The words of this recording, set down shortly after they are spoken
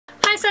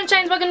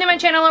Sunshines, welcome to my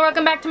channel or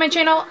welcome back to my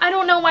channel. I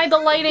don't know why the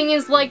lighting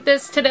is like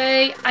this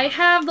today. I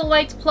have the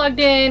lights plugged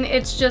in,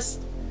 it's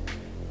just...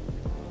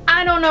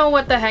 I don't know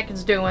what the heck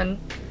it's doing.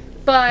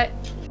 But,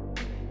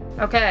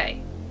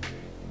 okay.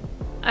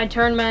 I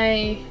turned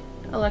my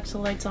Alexa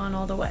lights on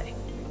all the way.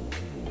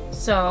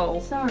 So...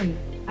 Sorry,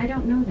 I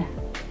don't know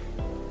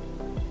that.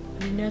 I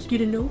didn't ask you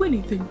to know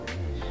anything.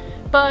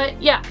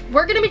 But yeah,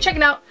 we're gonna be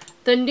checking out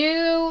the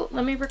new...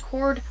 Let me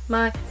record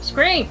my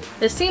screen.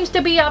 This seems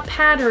to be a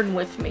pattern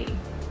with me.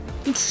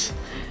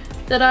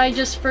 That I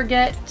just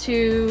forget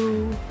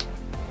to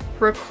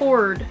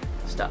record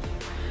stuff.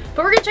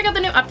 But we're gonna check out the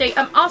new update.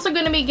 I'm also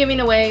gonna be giving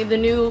away the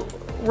new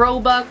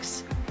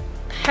Robux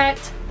pet.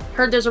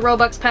 Heard there's a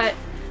Robux pet.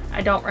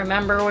 I don't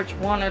remember which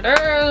one it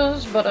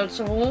is, but it's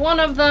one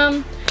of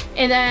them.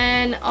 And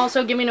then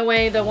also giving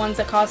away the ones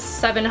that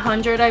cost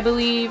 700, I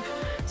believe.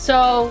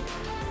 So,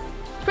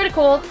 pretty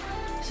cool.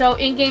 So,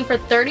 in-game for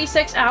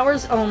 36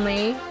 hours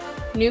only.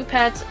 New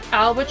pets,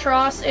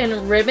 Albatross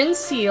and Ribbon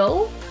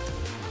Seal.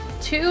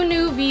 2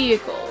 new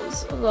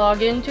vehicles.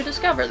 Log in to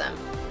discover them.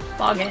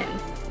 Log in.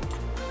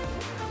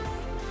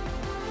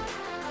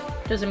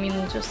 Doesn't mean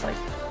just like...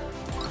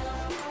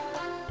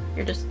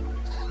 You're just...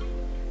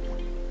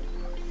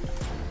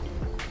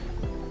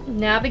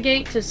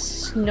 Navigate to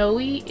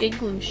Snowy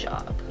Igloo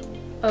Shop.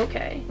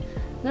 Okay.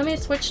 Let me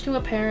switch to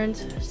a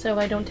parent so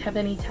I don't have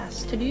any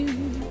tasks to do.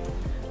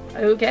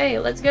 Okay,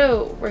 let's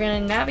go. We're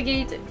gonna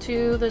navigate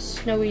to the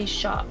Snowy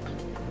Shop.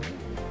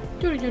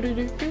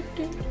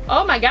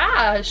 Oh my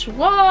gosh!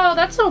 Whoa,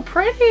 that's so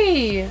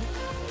pretty!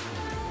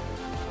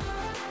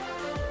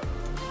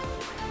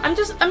 I'm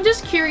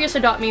just curious,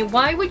 Adopt Me.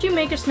 Why would you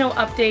make a snow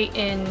update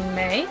in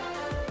May?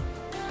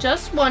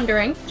 Just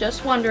wondering,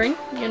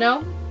 you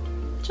know?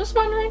 Just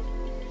wondering.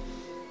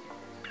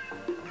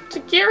 It's a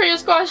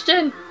curious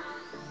question.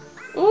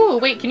 Ooh,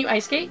 wait, can you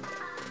ice skate?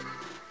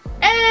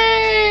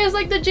 Hey, it's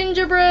like the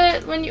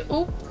gingerbread when you...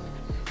 Ooh.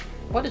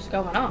 What is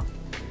going on?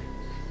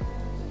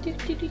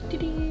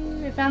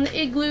 I found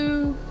the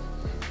igloo.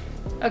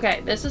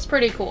 Okay, this is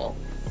pretty cool.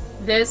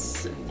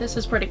 This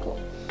is pretty cool.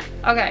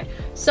 Okay,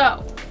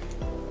 so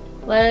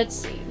let's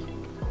see.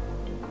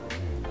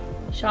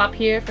 Shop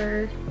here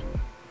for...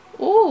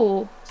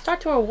 Ooh,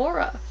 start to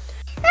Aurora.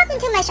 Welcome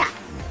to my shop.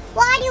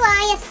 Why do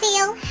I, a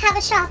seal, have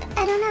a shop?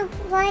 I don't know.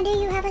 Why do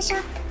you have a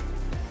shop?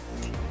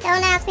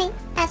 Don't ask me.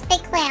 Ask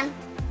Big Clam.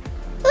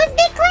 Who's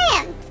Big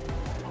Clam?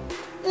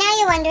 Now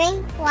you're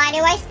wondering, why do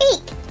I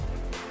speak?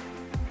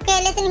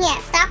 Okay, listen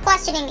here. Stop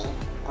questioning me.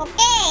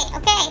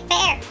 Okay,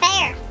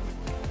 fair.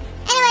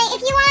 Anyway,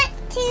 if you want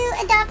to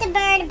adopt a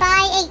bird,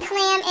 buy a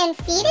clam and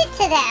feed it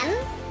to them.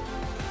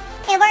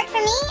 It worked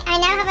for me. I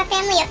now have a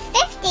family of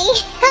 50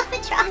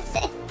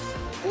 albatrosses.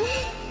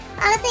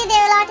 Honestly,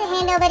 they're a lot to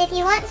handle, but if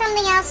you want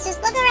something else,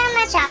 just look around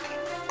my shop.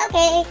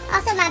 Okay,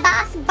 also my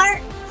boss,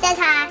 Bert, says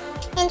hi.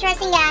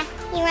 Interesting guy.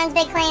 He runs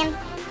Big Clam.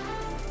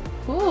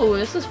 Ooh,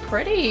 this is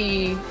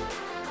pretty.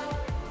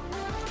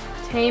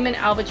 Tame an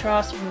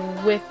albatross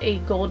with a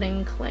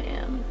golden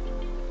clam.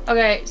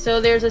 Okay,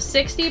 so there's a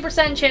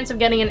 60% chance of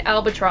getting an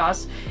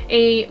albatross.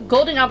 A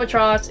golden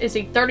albatross is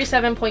a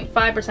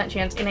 37.5%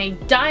 chance, and a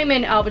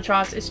diamond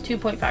albatross is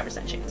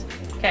 2.5% chance.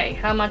 Okay,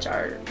 how much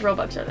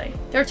Robux are they?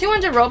 They're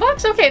 200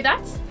 Robux? Okay,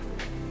 that's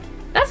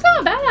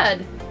not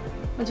bad.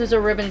 Which is a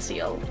ribbon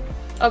seal.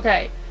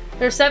 Okay,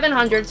 they're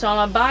 700, so I'm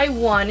gonna buy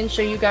one and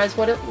show you guys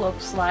what it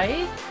looks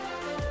like.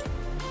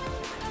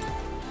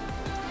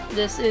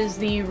 This is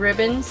the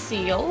ribbon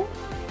seal.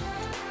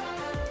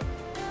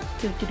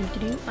 I'm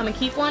gonna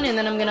keep one and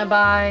then I'm gonna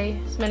buy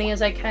as many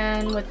as I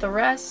can with the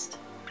rest.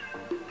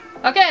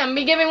 Okay, I'm gonna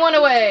be giving one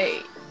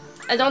away.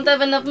 I don't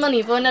have enough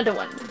money for another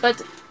one,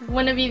 but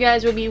one of you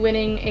guys will be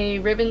winning a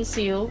ribbon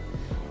seal.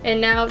 And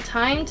now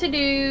time to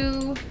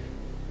do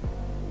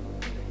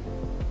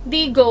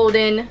the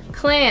golden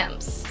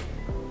clams.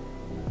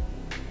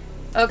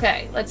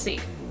 Okay, let's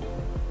see.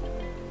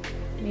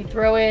 Let me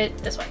throw it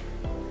this way.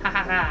 Ha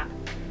ha ha.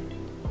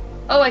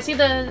 Oh, I see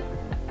the...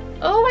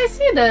 Oh, I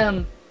see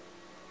them.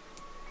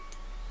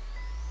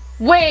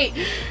 Wait,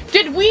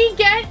 did we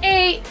get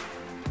a...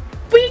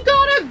 We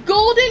got a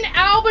golden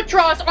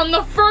albatross on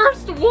the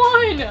first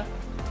one!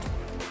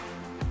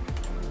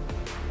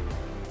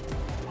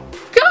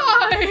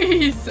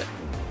 Guys!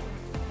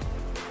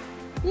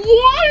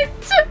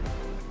 What?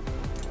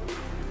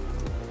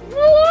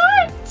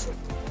 What?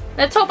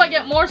 Let's hope I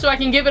get more so I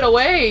can give it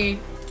away.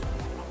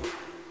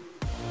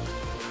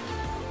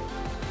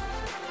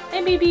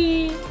 Hey,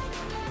 baby.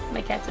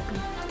 My cat's a pee.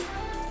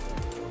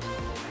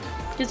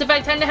 Because if I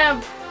tend to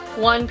have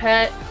one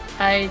pet,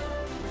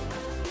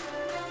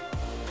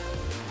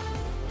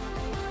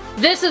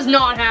 This is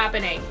not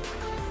happening.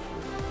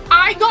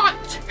 I got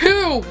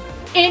 2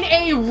 in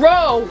a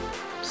row.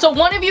 So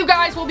one of you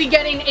guys will be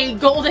getting a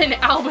golden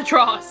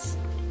albatross.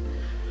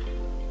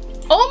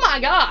 Oh my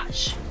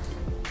gosh.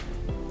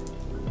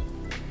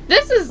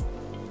 This is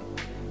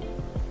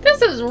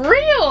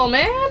real,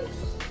 man.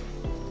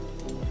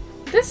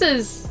 This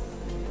is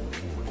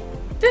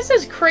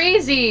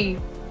crazy.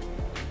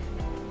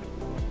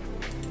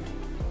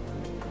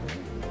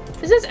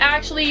 This is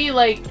actually,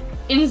 like,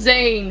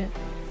 insane.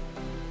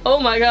 Oh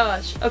my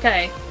gosh.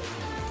 Okay.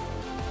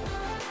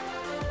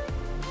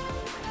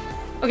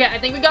 Okay, I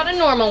think we got a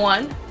normal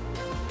one.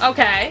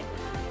 Okay.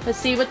 Let's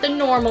see what the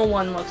normal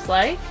one looks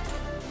like.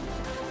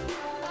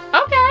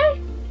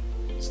 Okay.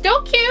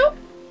 Still cute.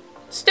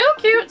 Still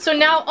cute. So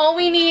now all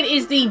we need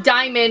is the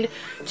diamond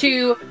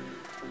to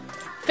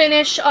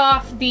finish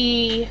off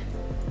the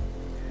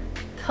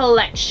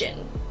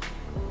collection.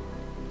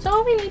 That's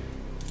all we need.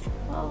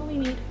 All we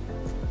need.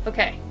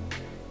 Okay.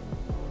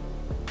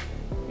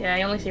 Yeah,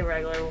 I only see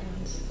regular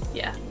ones.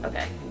 Yeah,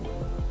 okay.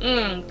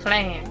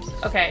 Clams.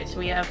 Okay, so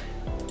we have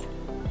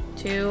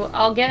 2.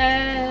 I'll get...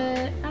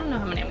 I don't know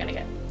how many I'm gonna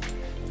get.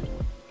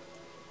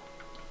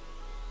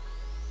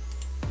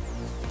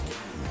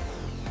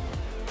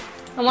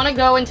 I want to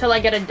go until I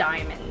get a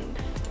diamond.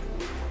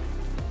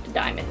 The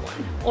diamond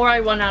one. Or I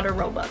run out of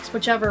Robux.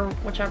 Whichever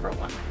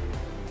one.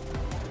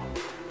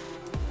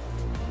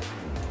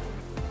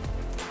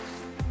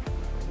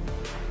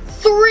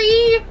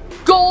 Three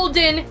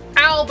golden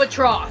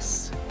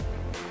albatross.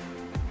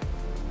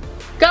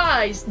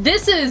 Guys,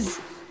 this is...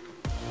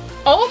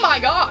 Oh my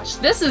gosh,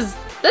 this is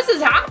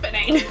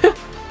happening.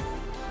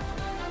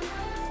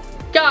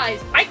 Guys,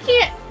 I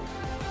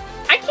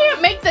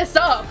can't make this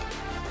up.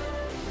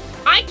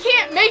 I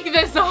can't make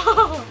this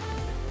up.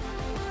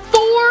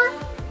 4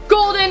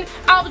 golden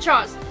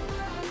albatross.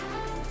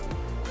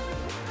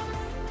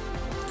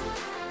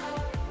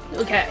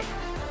 Okay.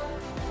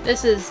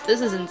 This is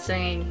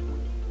insane.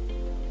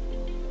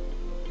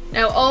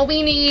 Now all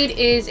we need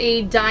is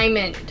a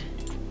diamond.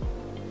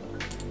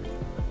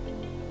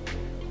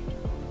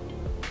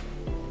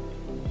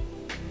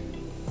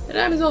 The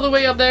diamond's all the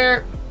way up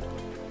there.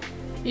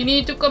 You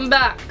need to come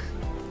back.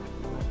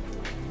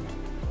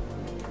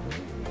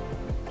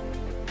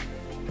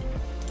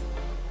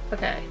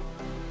 Okay.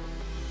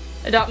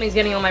 Adopt Me's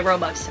getting all my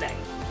Robux today.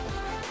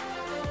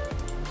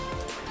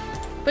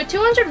 But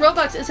 200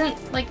 Robux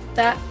isn't, like,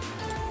 that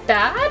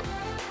bad?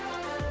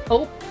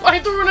 Oh, I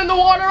threw it in the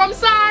water. I'm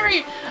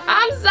sorry.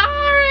 I'm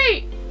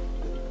sorry.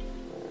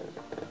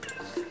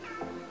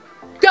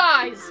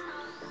 Guys,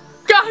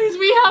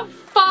 we have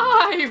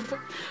 5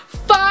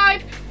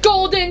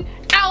 golden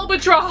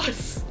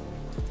albatross.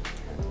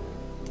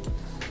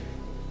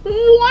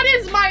 What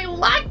is my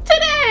luck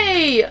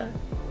today?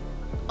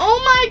 Oh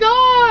my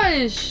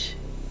gosh.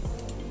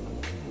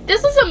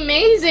 This is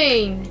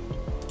amazing.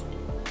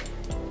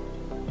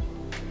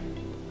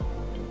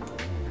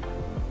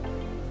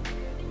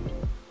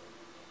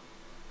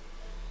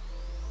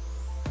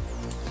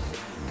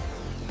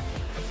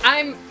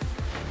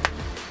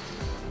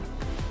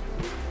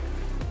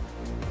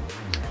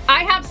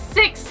 I have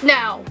 6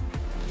 now.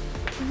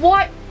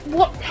 What?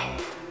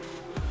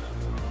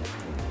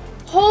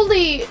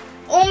 Holy,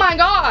 oh my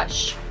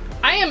gosh.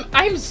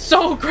 I'm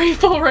so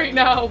grateful right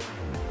now.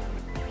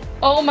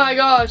 Oh my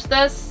gosh,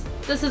 this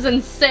is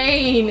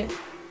insane.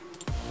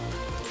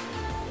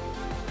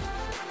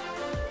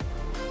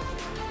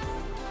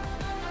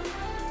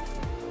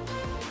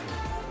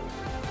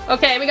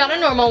 Okay, we got a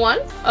normal one.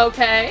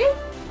 Okay.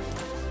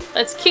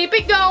 Let's keep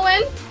it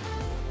going.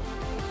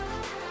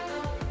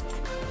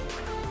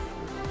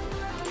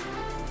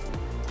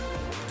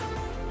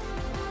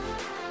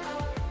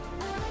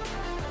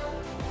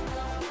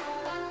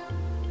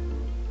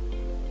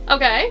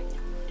 Okay.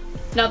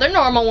 Another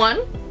normal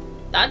one.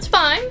 That's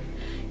fine.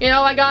 You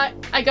know, I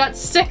got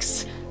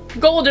 6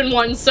 golden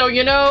ones, so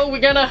you know, we're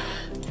gonna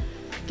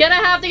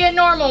have to get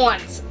normal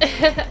ones.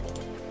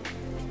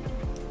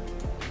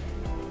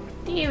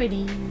 There it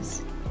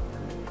is.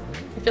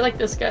 I feel like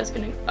this guy's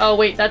gonna... Oh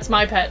wait, that's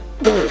my pet.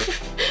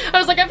 I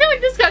was like, I feel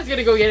like this guy's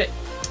gonna go get it.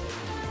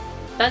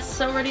 That's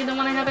already the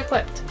one I have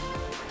equipped.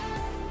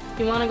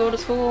 You wanna go to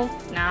school?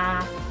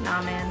 Nah,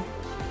 man.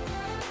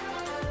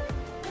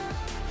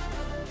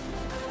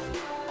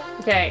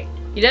 Okay,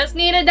 you just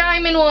need a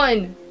diamond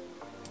one.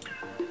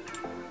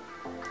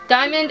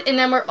 Diamond, and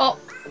then we're... Oh,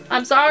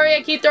 I'm sorry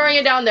I keep throwing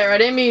it down there. I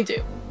didn't mean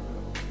to.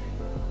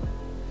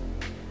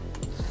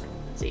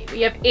 Let's see,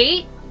 we have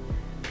 8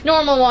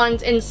 normal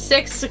ones and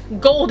 6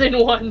 golden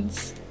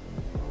ones.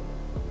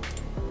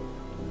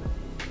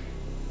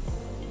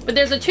 But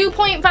there's a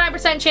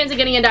 2.5% chance of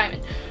getting a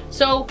diamond.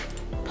 So,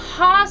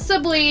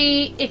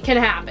 possibly it can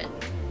happen.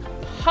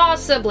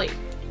 Possibly.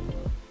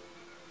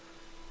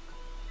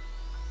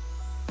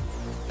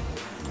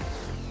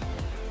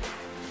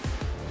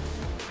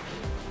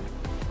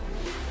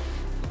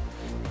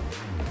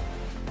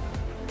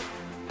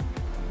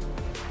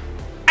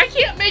 I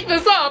can't make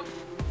this up.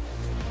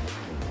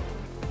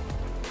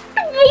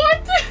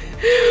 What?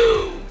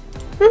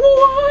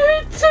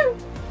 What?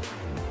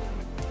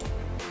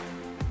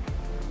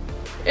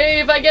 Hey,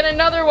 if I get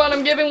another one,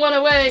 I'm giving one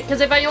away.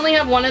 Because if I only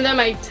have one of them,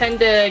 I tend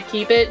to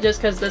keep it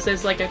just because this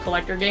is like a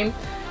collector game.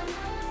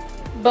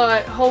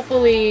 But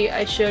hopefully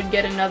I should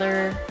get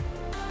another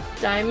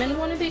diamond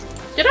one of these.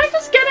 Did I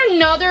just get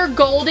another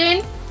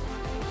golden?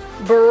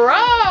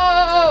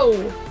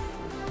 Bro!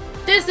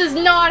 This is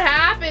not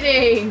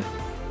happening.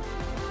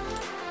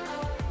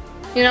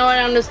 You know what?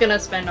 I'm just gonna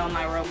spend all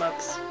my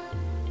Robux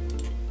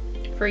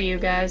for you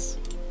guys.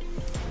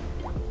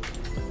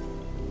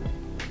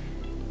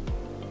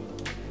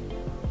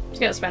 Just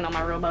gonna spend all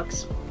my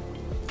Robux.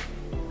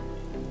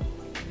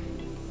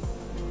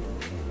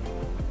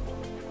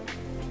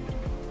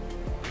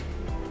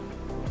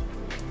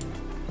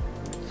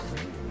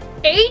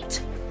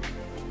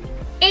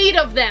 Eight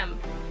of them.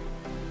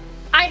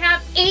 I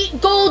have 8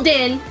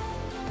 golden,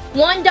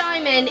 1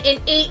 diamond,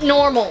 and 8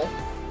 normal.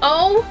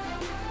 Oh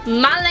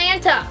my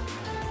Lanta.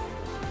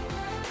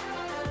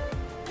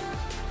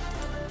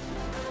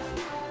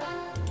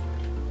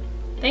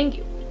 Thank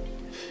you.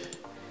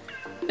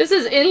 This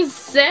is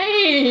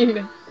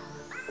insane.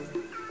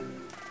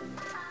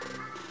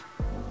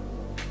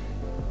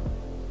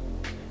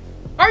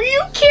 Are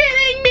you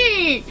kidding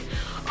me?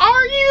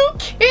 Are you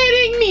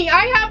kidding me?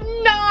 I have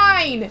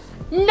 9.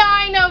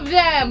 9 of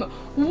them.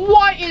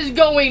 What is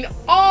going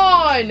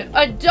on?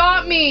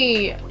 Adopt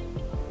me.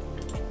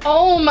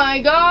 Oh my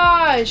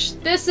gosh.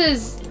 This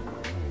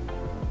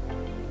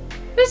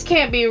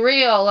can't be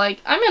real.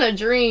 Like, I'm in a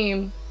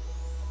dream.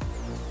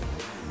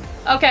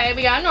 Okay,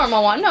 we got a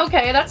normal one.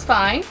 Okay, that's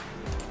fine.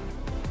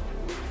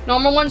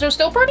 Normal ones are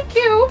still pretty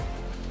cute.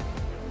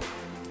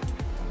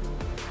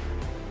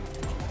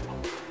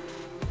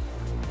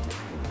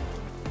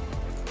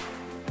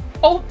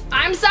 Oh,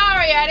 I'm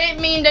sorry. I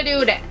didn't mean to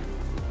do that.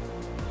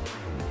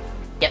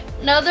 Yep,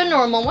 another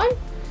normal one.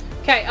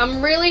 Okay,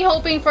 I'm really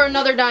hoping for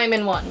another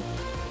diamond one.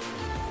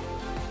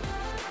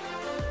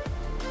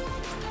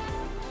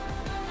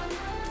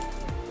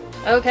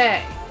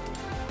 Okay.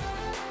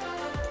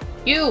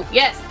 You,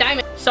 yes,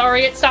 diamond.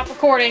 Sorry, it stopped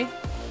recording.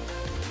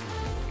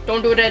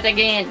 Don't do that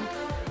again.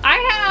 I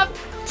have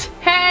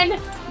 10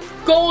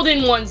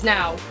 golden ones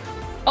now.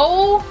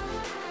 Oh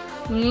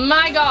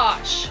my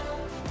gosh.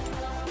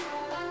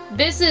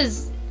 This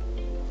is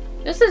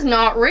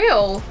not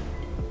real.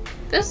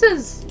 This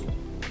is...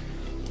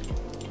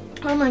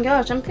 Oh my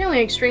gosh, I'm feeling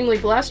extremely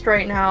blessed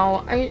right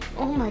now.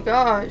 Oh my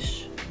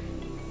gosh.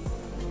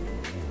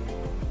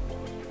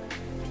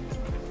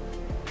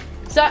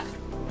 So, I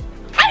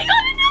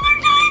got another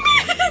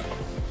diamond!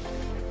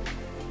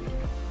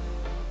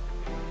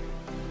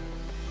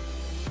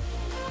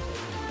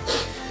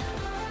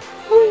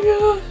 Oh my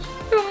gosh.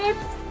 God.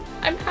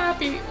 I'm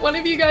happy. One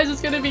of you guys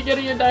is gonna be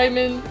getting a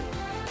diamond.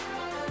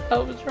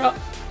 Albatross.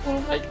 Oh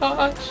my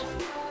gosh.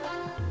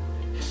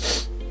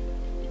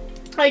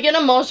 I get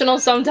emotional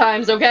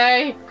sometimes,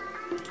 okay?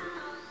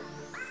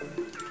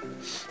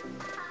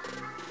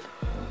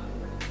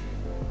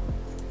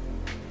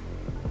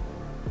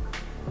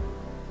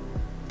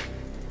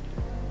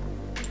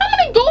 How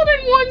many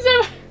golden ones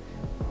have...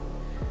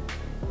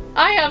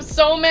 I have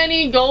so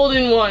many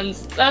golden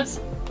ones. That's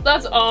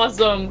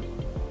awesome.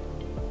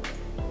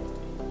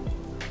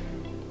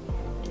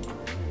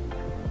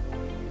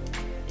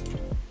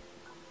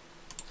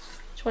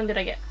 Which one did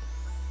I get?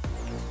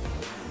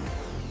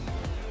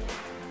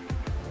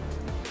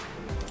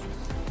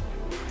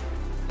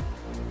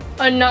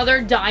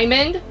 Another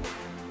diamond?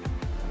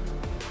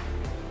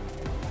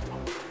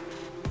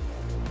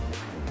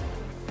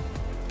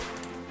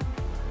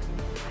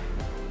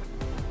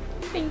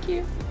 Thank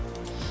you.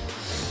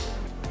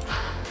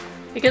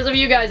 Because of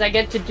you guys, I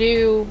get to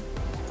do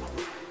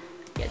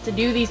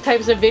these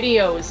types of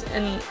videos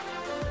and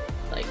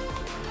like...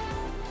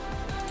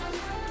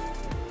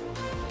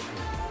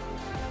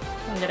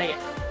 What did I get?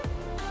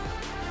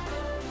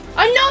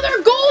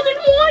 Another golden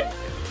one?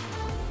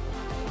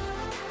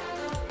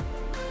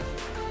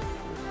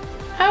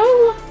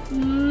 Oh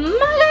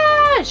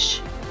my gosh!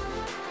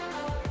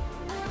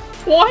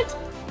 What?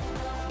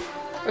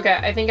 Okay,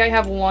 I think I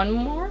have one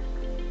more.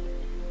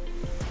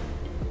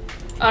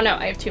 Oh no,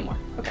 I have 2 more.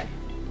 Okay.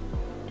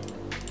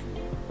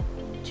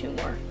 2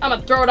 more. I'm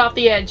gonna throw it off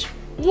the edge.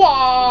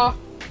 Whoa!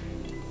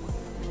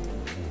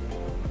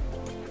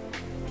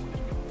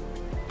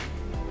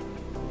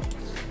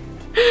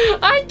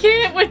 I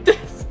can't with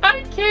this.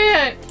 I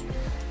can't.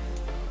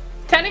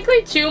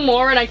 Technically 2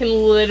 more and I can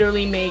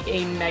literally make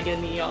a mega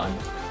neon.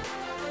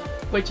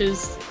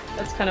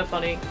 That's kind of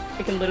funny.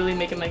 I can literally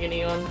make a mega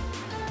neon.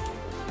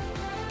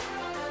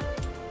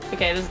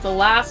 Okay, this is the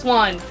last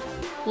one.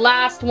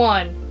 Last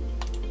one.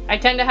 I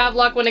tend to have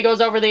luck when it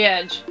goes over the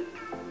edge.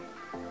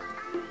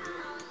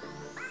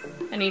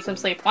 I need some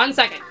sleep. 1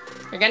 second.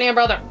 You're getting a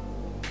brother.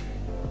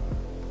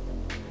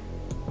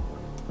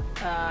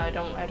 I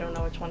don't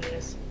know which one it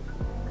is.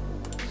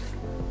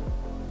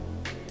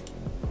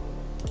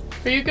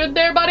 Are you good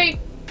there, buddy?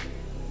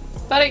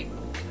 Buddy,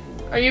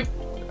 are you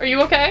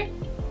okay?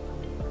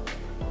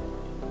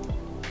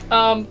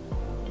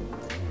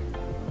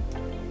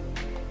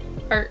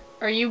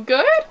 Are you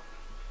good?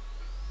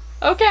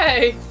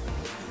 Okay.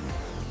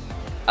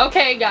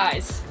 Okay,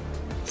 guys.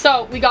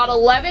 So, we got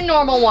 11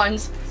 normal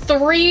ones,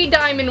 3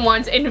 diamond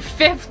ones, and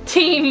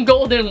 15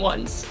 golden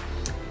ones.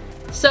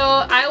 So,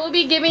 I will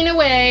be giving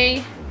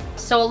away,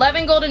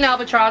 11 golden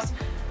albatross,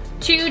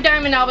 2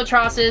 diamond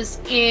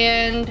albatrosses,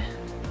 and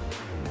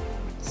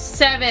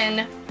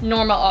 7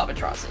 normal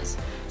albatrosses.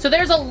 So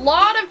there's a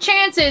lot of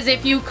chances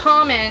if you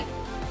comment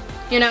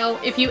you know,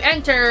 if you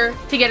enter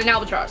to get an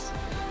Albatross.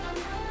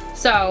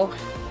 So,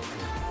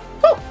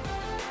 whew,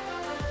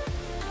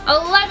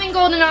 11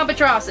 golden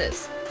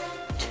Albatrosses,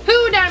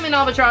 2 diamond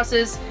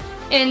Albatrosses,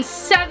 and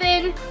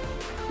 7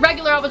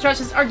 regular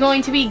Albatrosses are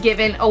going to be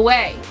given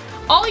away.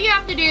 All you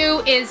have to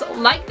do is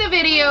like the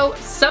video,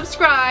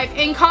 subscribe,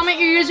 and comment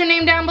your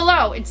username down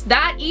below. It's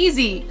that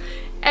easy.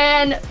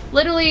 And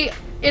literally,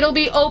 it'll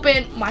be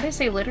open, why did I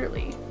say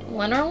literally?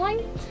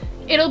 Literally?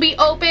 It'll be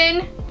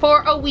open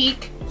for a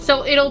week.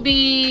 So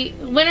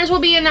winners will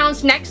be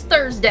announced next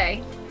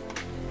Thursday.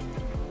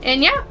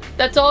 And yeah,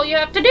 that's all you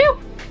have to do.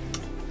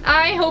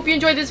 I hope you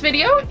enjoyed this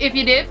video. If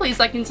you did, please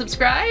like and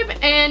subscribe.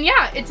 And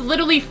yeah, it's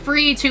literally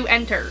free to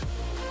enter.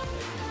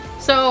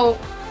 So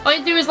all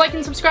you do is like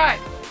and subscribe.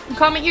 And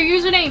comment your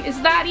username. It's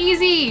that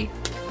easy.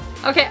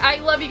 Okay, I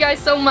love you guys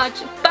so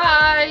much.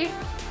 Bye.